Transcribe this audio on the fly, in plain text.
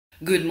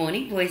Good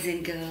morning, boys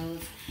and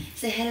girls.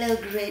 Say hello,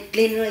 great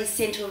Glenroy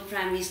Central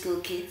Primary School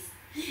kids.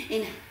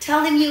 And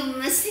tell them you're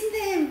missing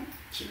them.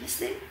 Do you miss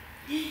them?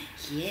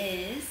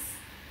 Yes.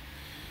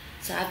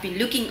 So I've been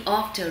looking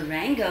after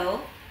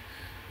Rango,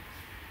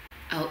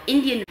 our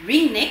Indian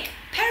ringneck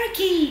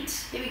parakeet.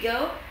 Here we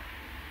go.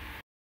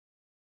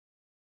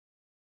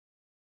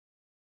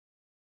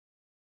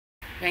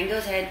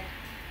 Rango's had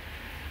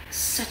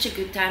such a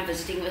good time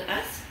visiting with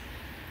us,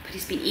 but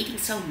he's been eating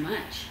so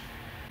much.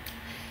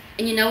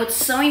 And you know, it's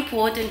so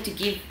important to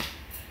give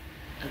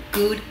a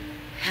good,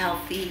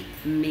 healthy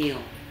meal.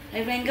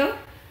 Hey, Rango?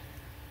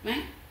 Right?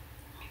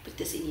 Let me put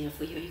this in here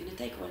for you. You're going to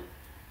take one.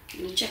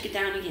 You're going to check it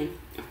down again.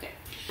 Okay.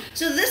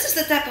 So this is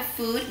the type of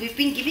food we've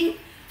been giving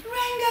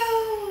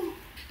Rango.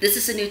 This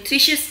is a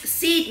nutritious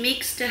seed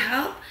mix to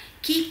help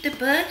keep the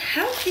bird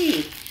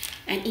healthy.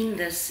 And in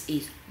this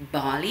is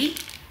barley,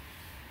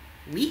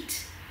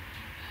 wheat,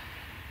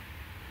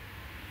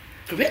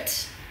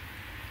 grit,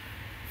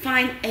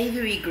 fine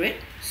ivory grit,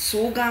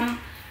 sorghum,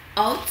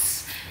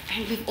 oats,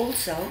 and we've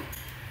also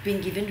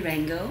been given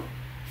Rango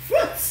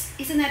fruits.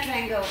 Isn't that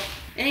Rango?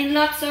 And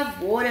lots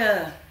of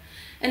water.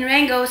 And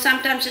Rango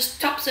sometimes just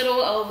tops it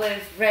all over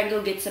if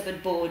Rango gets a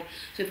bit bored.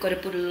 So we've got to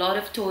put a lot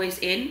of toys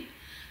in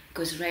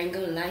because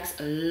Rango likes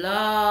a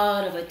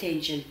lot of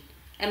attention.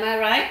 Am I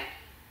right?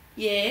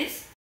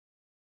 Yes.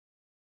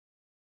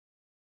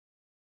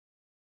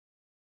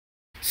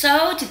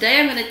 So today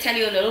I'm going to tell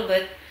you a little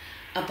bit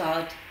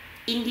about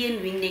Indian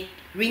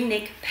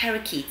ringneck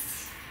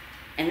parakeets,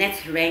 and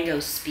that's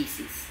Rango's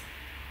species.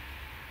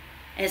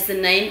 As the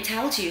name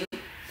tells you,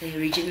 they're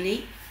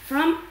originally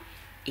from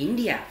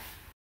India.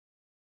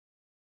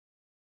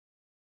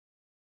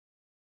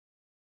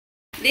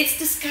 Let's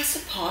discuss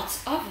the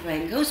parts of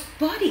Rango's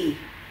body.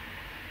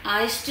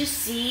 Eyes to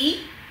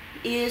see,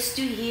 ears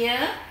to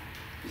hear,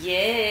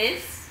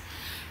 yes.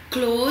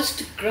 Claws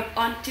to grip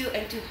onto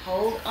and to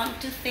hold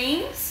onto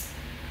things.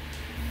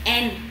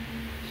 And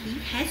he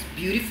has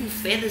beautiful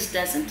feathers,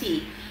 doesn't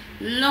he?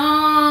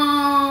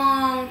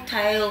 Long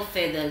tail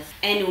feathers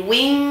and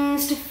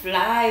wings to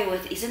fly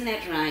with, isn't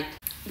that right?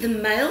 The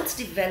males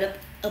develop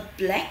a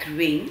black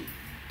ring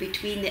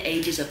between the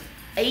ages of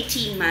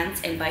 18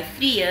 months, and by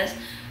 3 years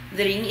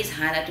the ring is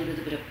highlighted with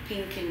a bit of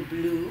pink and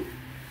blue.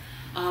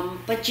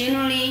 But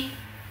generally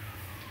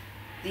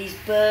these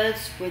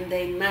birds, when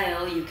they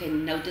male, you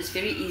can notice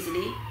very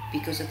easily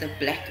because of the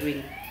black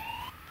ring.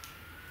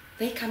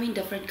 They come in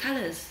different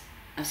colors.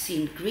 I've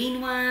seen green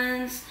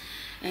ones,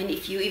 and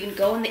if you even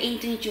go on the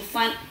internet, you'll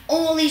find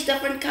all these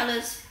different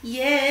colors.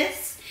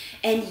 Yes,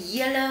 and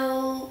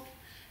yellow.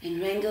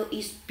 And Rango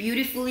is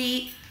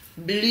beautifully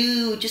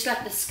blue, just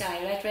like the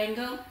sky, right,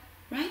 Rango?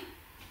 Right?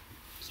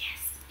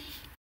 Yes.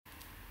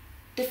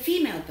 The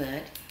female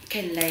bird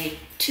can lay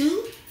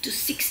 2 to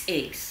 6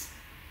 eggs,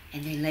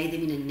 and they lay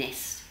them in a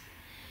nest.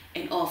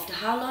 And after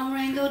how long,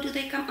 Rango, do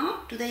they come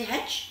out? Do they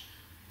hatch?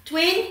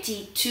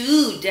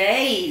 22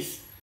 days.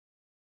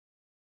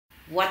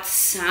 What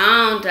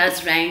sound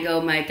does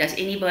Rango make? Does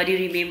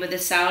anybody remember the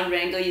sound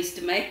Rango used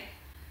to make?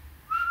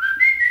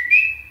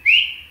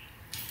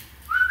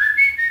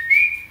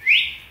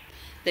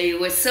 They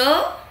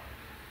whistle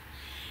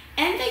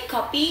and they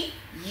copy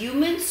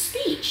human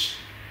speech.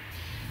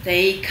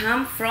 They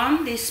come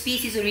from, their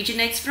species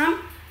originates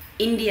from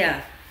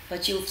India,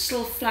 but you'll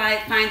still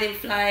find them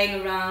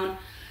flying around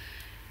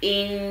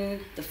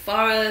in the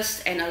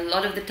forest and a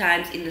lot of the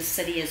times in the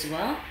city as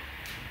well.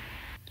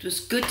 It was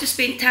good to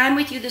spend time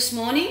with you this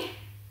morning.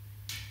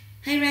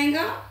 Hey,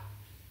 Rango.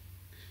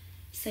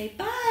 Say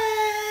bye.